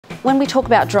When we talk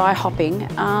about dry hopping,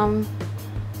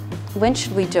 when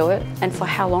should we do it and for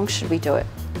how long should we do it?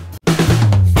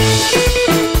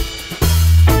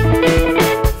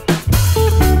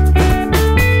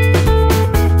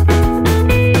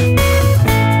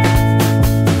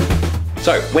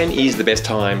 So, when is the best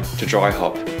time to dry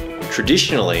hop?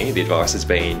 Traditionally, the advice has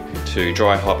been to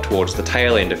dry hop towards the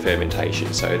tail end of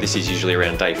fermentation. So this is usually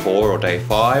around day 4 or day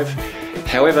 5.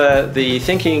 However, the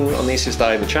thinking on this is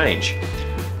starting to change.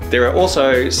 There are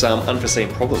also some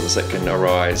unforeseen problems that can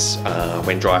arise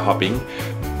when dry hopping.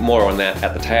 More on that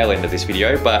at the tail end of this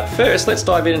video, but first let's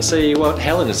dive in and see what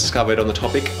Helen has discovered on the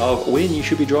topic of when you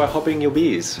should be dry hopping your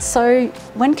beers. So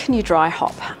when can you dry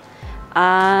hop?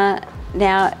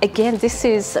 Now again, this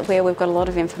is where we've got a lot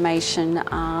of information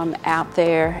out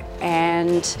there,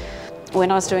 and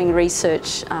when I was doing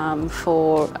research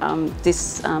for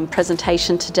this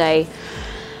presentation today,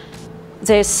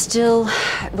 there's still,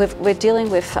 we're dealing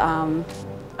with, I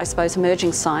suppose,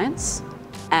 emerging science,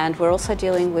 and we're also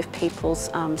dealing with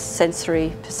people's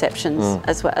sensory perceptions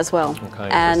as well. Okay,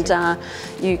 and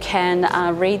you can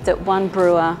read that one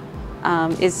brewer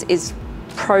is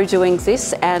pro doing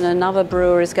this, and another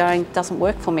brewer is going, doesn't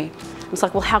work for me. It's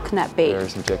like, well, how can that be? Very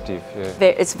subjective, yeah.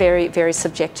 It's very, very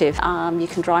subjective. You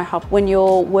can dry hop when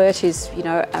your wort is, you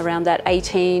know, around that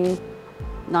 18,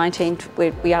 19,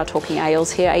 we are talking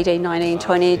ales here, 18, 19,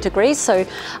 20 degrees. So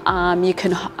you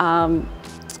can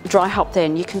dry hop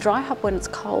then. You can dry hop when it's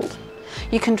cold.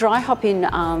 You can dry hop in,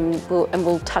 and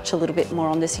we'll touch a little bit more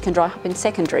on this, you can dry hop in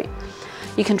secondary.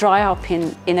 You can dry hop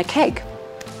in a keg.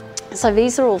 So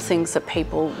these are all things that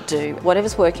people do.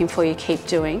 Whatever's working for you, keep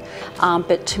doing.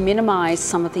 But to minimise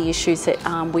some of the issues that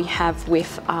we have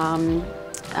with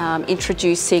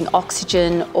introducing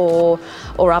oxygen or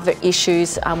other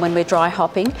issues when we're dry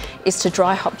hopping, is to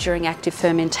dry hop during active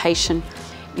fermentation.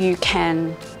 You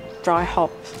can dry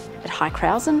hop at high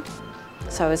Krausen.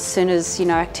 So as soon as, you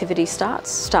know, activity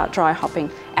starts, start dry hopping.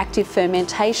 Active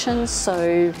fermentation,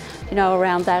 so, you know,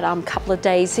 around that couple of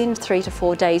days in, 3 to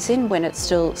 4 days in, when it's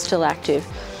still active.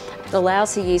 It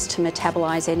allows the yeast to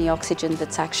metabolise any oxygen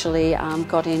that's actually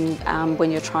got in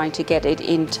when you're trying to get it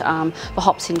into the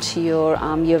hops into your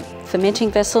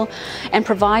fermenting vessel, and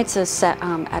provides us that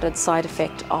added side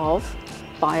effect of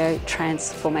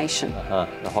biotransformation.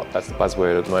 That's the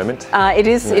buzzword at the moment. It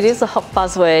is a hot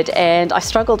buzzword, and I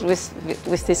struggled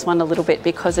with this one a little bit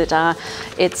because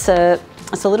it's a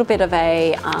little bit of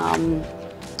a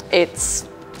it's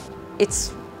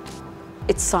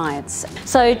science.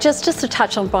 So just to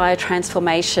touch on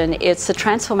biotransformation, it's the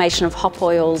transformation of hop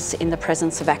oils in the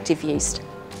presence of active yeast.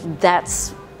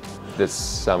 That's the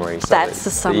summary. That's the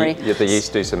summary. The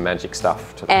yeast do some magic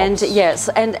stuff to the hops. Yes,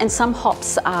 and some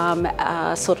hops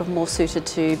are sort of more suited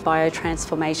to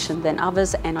biotransformation than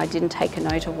others, and I didn't take a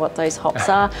note of what those hops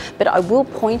are, but I will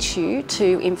point you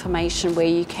to information where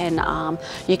you can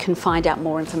find out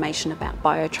more information about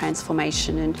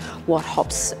biotransformation and what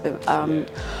hops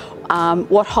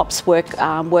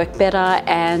work better,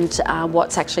 and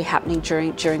what's actually happening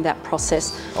during that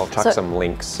process. I'll chuck some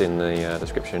links in the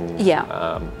description.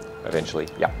 Yeah. Eventually,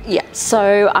 yeah. Yeah.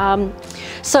 So,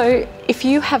 so if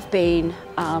you have been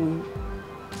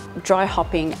dry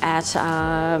hopping at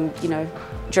you know,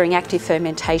 during active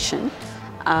fermentation,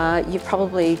 you've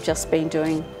probably just been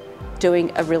doing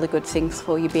a really good thing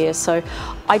for your beer. So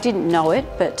I didn't know it,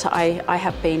 but I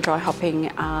have been dry hopping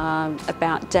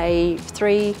about day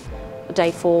 3,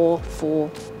 day 4 for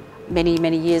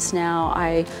many years now.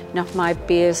 You know, my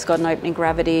beer's got an opening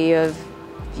gravity of,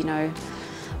 you know,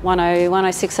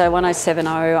 1060, 1070.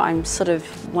 I'm sort of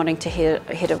wanting to hit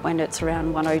it when it's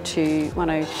around 102,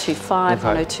 1025,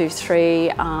 okay.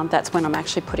 1023. That's when I'm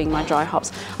actually putting my dry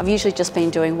hops. I've usually just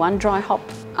been doing one dry hop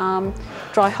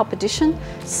addition,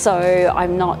 so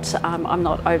I'm not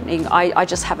opening. I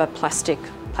just have a plastic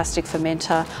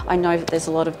fermenter. I know that there's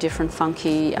a lot of different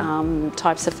funky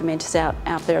types of fermenters out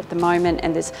there at the moment,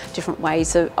 and there's different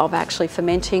ways of actually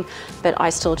fermenting, but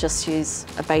I still just use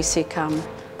a basic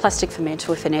plastic fermenter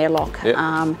with an airlock. Yep.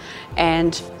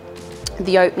 And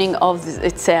the opening of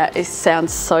it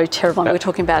sounds so terrible. Yep. We're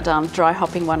talking about dry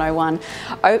hopping 101.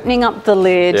 Opening up the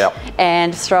lid, yep,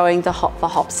 and throwing the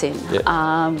hops in, yep,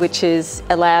 which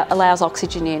allows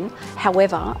oxygen in.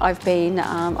 However, I've been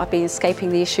escaping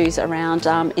the issues around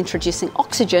introducing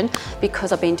oxygen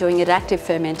because I've been doing active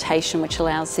fermentation, which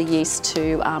allows the yeast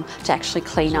to actually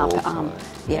clean up.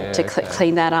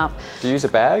 Clean that up. Do you use a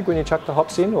bag when you chuck the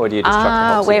hops in, or do you just chuck the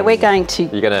hops in? We're going to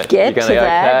get to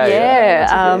that. Okay.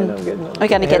 Yeah, we're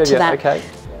going to get to that. Okay.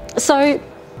 So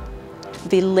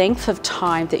the length of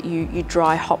time that you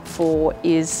dry hop for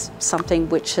is something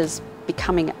which is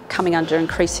coming under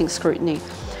increasing scrutiny.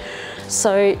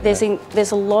 So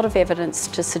there's a lot of evidence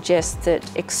to suggest that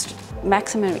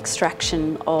maximum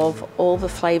extraction of all the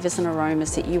flavours and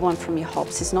aromas that you want from your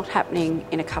hops is not happening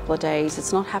in a couple of days,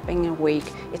 it's not happening in a week,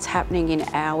 it's happening in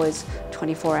hours,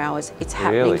 24 hours, it's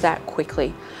happening that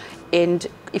quickly. And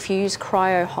if you use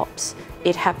cryo hops,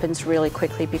 it happens really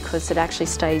quickly because it actually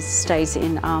stays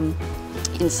in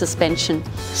suspension.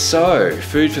 So,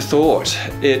 food for thought.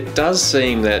 It does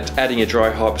seem that adding your dry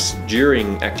hops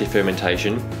during active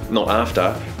fermentation, not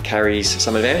after, carries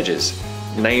some advantages,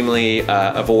 namely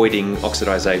avoiding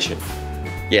oxidisation.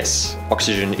 Yes,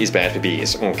 oxygen is bad for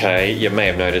beers, okay? You may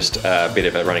have noticed a bit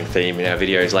of a running theme in our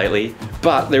videos lately,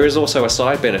 but there is also a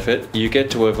side benefit. You get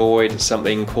to avoid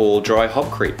something called dry hop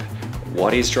creep.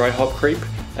 What is dry hop creep?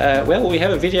 Well, we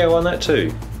have a video on that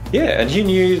too. Yeah, and who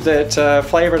knew that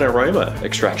flavour and aroma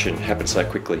extraction happens so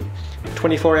quickly?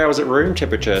 24 hours at room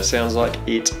temperature sounds like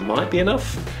it might be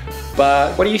enough,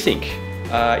 but what do you think?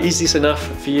 Is this enough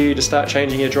for you to start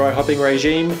changing your dry hopping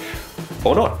regime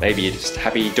or not? Maybe you're just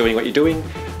happy doing what you're doing.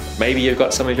 Maybe you've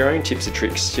got some of your own tips and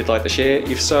tricks you'd like to share.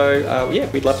 If so,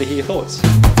 yeah, we'd love to hear your thoughts.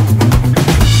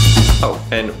 Oh,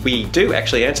 and we do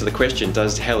actually answer the question,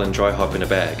 does Helen dry hop in a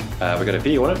bag? We've got a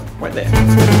video on it right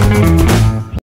there.